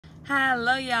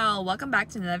Hello y'all, welcome back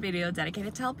to another video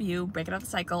dedicated to help you break out of the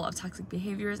cycle of toxic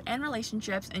behaviors and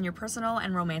relationships in your personal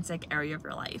and romantic area of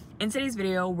your life. In today's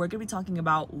video, we're going to be talking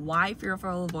about why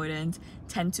fearful avoidants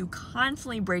tend to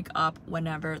constantly break up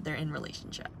whenever they're in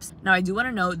relationships. Now, I do want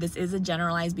to note this is a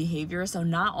generalized behavior, so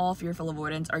not all fearful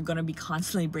avoidants are going to be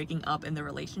constantly breaking up in their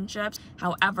relationships.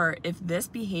 However, if this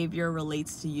behavior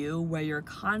relates to you, where you're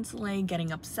constantly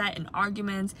getting upset in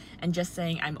arguments and just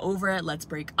saying, I'm over it, let's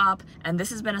break up, and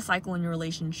this has been a cycle in your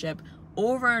relationship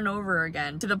over and over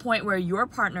again to the point where your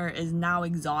partner is now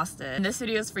exhausted, and this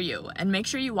video is for you. And make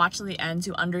sure you watch to the end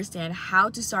to understand how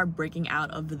to start breaking out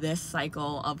of this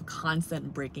cycle of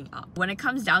constant breaking up. When it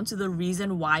comes down to the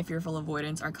reason why fearful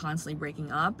avoidants are constantly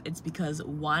breaking up, it's because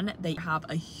one, they have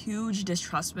a huge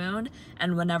distrust wound,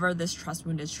 and whenever this trust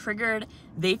wound is triggered,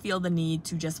 they feel the need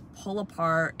to just pull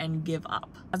apart and give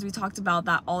up. As we talked about,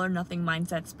 that all or nothing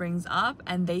mindset springs up,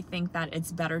 and they think that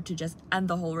it's better to just end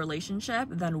the whole relationship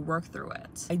than work through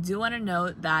it. I do want to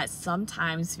note that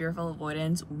sometimes fearful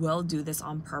avoidants will do this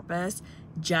on purpose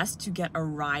just to get a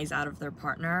rise out of their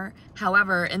partner.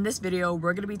 However, in this video,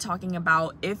 we're going to be talking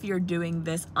about if you're doing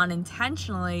this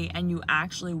unintentionally and you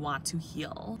actually want to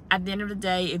heal. At the end of the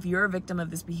day, if you're a victim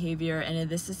of this behavior and if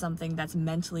this is something that's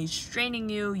mentally straining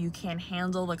you, you can't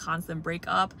handle the constant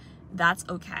breakup, that's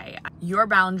okay. Your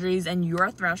boundaries and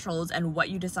your thresholds and what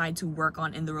you decide to work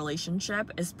on in the relationship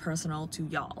is personal to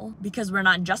y'all. Because we're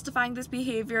not justifying this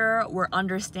behavior, we're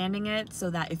understanding it so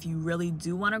that if you really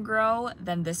do want to grow,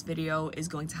 then this video is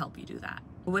going to help you do that.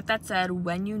 With that said,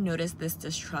 when you notice this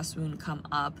distrust wound come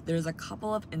up, there's a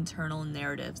couple of internal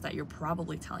narratives that you're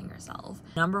probably telling yourself.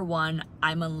 Number one,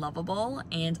 I'm unlovable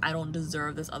and I don't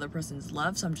deserve this other person's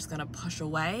love, so I'm just gonna push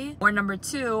away. Or number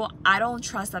two, I don't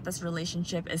trust that this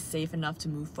relationship is safe enough to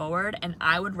move forward and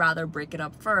I would rather break it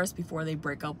up first before they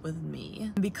break up with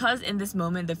me. Because in this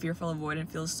moment, the fearful avoidant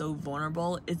feels so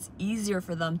vulnerable, it's easier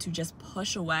for them to just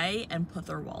push away and put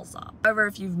their walls up. However,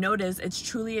 if you've noticed, it's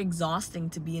truly exhausting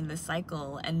to be in this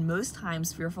cycle, and most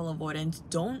times fearful avoidants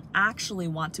don't actually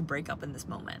want to break up in this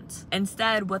moment.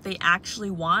 Instead, what they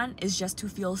actually want is just to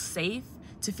feel safe,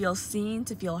 to feel seen,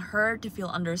 to feel heard, to feel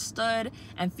understood,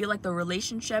 and feel like the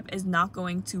relationship is not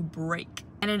going to break.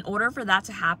 And in order for that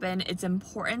to happen, it's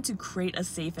important to create a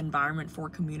safe environment for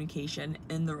communication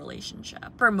in the relationship.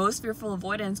 For most fearful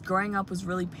avoidants, growing up was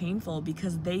really painful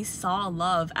because they saw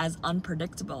love as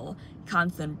unpredictable.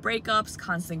 Constant breakups,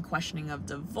 constant questioning of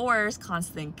divorce,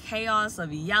 constant chaos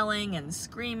of yelling and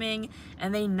screaming,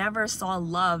 and they never saw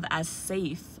love as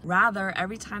safe. Rather,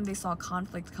 every time they saw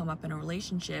conflict come up in a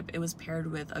relationship, it was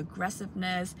paired with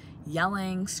aggressiveness,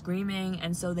 yelling, screaming,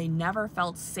 and so they never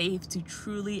felt safe to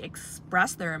truly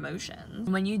express their emotions.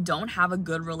 When you don't have a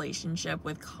good relationship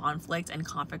with conflict and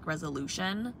conflict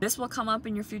resolution, this will come up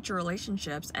in your future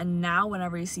relationships, and now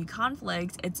whenever you see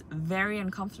conflict, it's very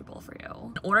uncomfortable for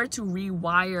you. In order to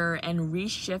rewire and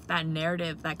reshift that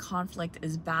narrative that conflict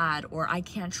is bad, or I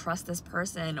can't trust this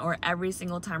person, or every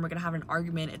single time we're gonna have an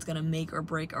argument, it's gonna make or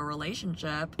break a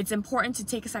relationship, it's important to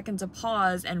take a second to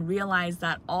pause and realize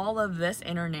that all of this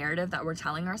inner narrative that we're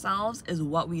telling ourselves is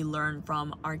what we learn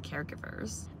from our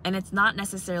caregivers. And it's not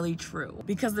necessarily true,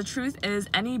 because the truth is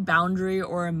any boundary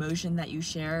or emotion that you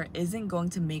share isn't going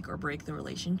to make or break the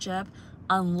relationship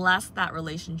unless that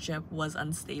relationship was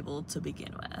unstable to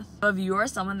begin with. So if you're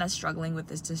someone that's struggling with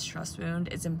this distrust wound,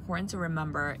 it's important to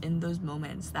remember in those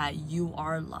moments that you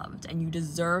are loved and you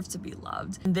deserve to be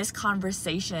loved. And this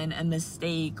conversation, a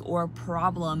mistake, or a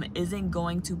problem isn't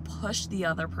going to push the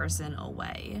other person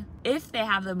away if they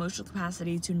have the emotional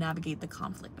capacity to navigate the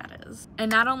conflict, that is. And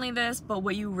not only this, but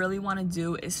what you really want to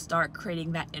do is start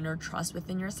creating that inner trust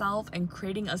within yourself and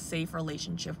creating a safe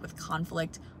relationship with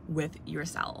conflict with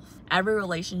yourself. Every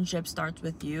relationship starts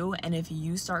with you, and if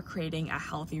you start creating a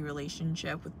healthy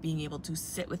relationship with being able to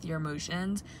sit with your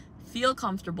emotions, feel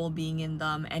comfortable being in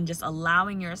them, and just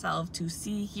allowing yourself to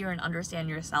see, hear, and understand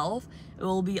yourself, it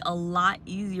will be a lot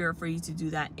easier for you to do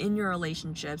that in your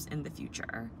relationships in the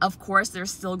future. Of course,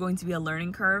 there's still going to be a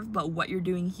learning curve, but what you're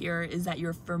doing here is that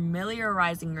you're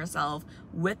familiarizing yourself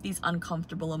with these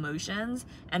uncomfortable emotions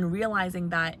and realizing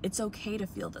that it's okay to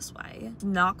feel this way. It's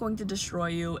not going to destroy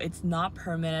you. It's not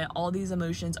permanent. All these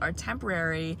emotions are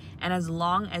temporary, and as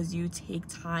long as you take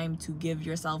time to give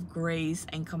yourself grace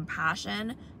and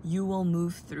compassion, you will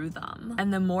move through them.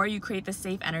 And the more you create the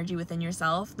safe energy within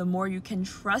yourself, the more you can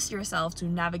trust yourself to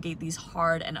navigate these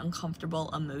hard and uncomfortable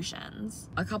emotions.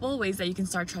 A couple of ways that you can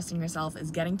start trusting yourself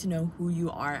is getting to know who you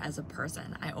are as a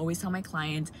person. I always tell my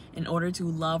clients, in order to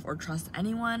love or trust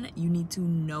anyone, you need to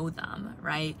know them,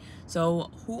 right?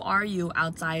 So who are you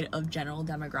outside of general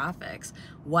demographics?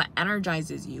 what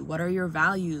energizes you, what are your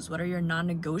values, what are your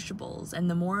non-negotiables. And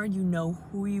the more you know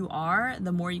who you are,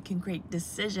 the more you can create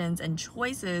decisions and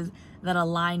choices that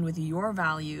align with your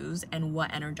values and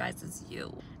what energizes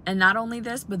you. And not only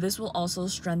this, but this will also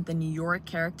strengthen your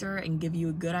character and give you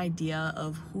a good idea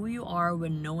of who you are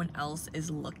when no one else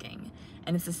is looking.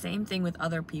 And it's the same thing with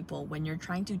other people. When you're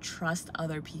trying to trust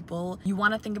other people, you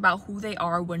want to think about who they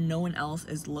are when no one else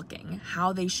is looking,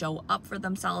 how they show up for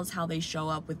themselves, how they show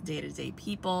up with day-to-day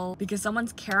people, because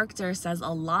someone's character says a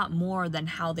lot more than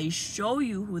how they show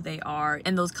you who they are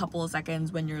in those couple of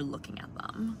seconds when you're looking at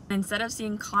them. Instead of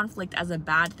seeing conflict as a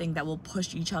bad thing that will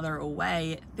push each other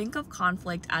away, think of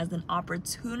conflict as an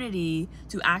opportunity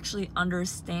to actually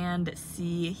understand,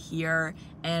 see, hear,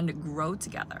 and grow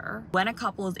together. When a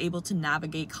couple is able to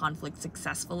navigate conflict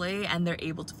successfully and they're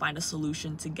able to find a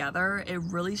solution together, it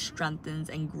really strengthens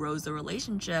and grows the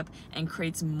relationship and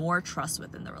creates more trust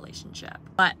within the relationship.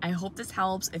 But I hope this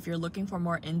helps. If you're looking for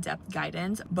more in-depth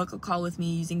guidance, book a call with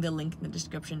me using the link in the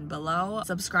description below.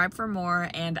 Subscribe for more,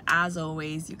 and as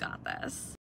always, you got this.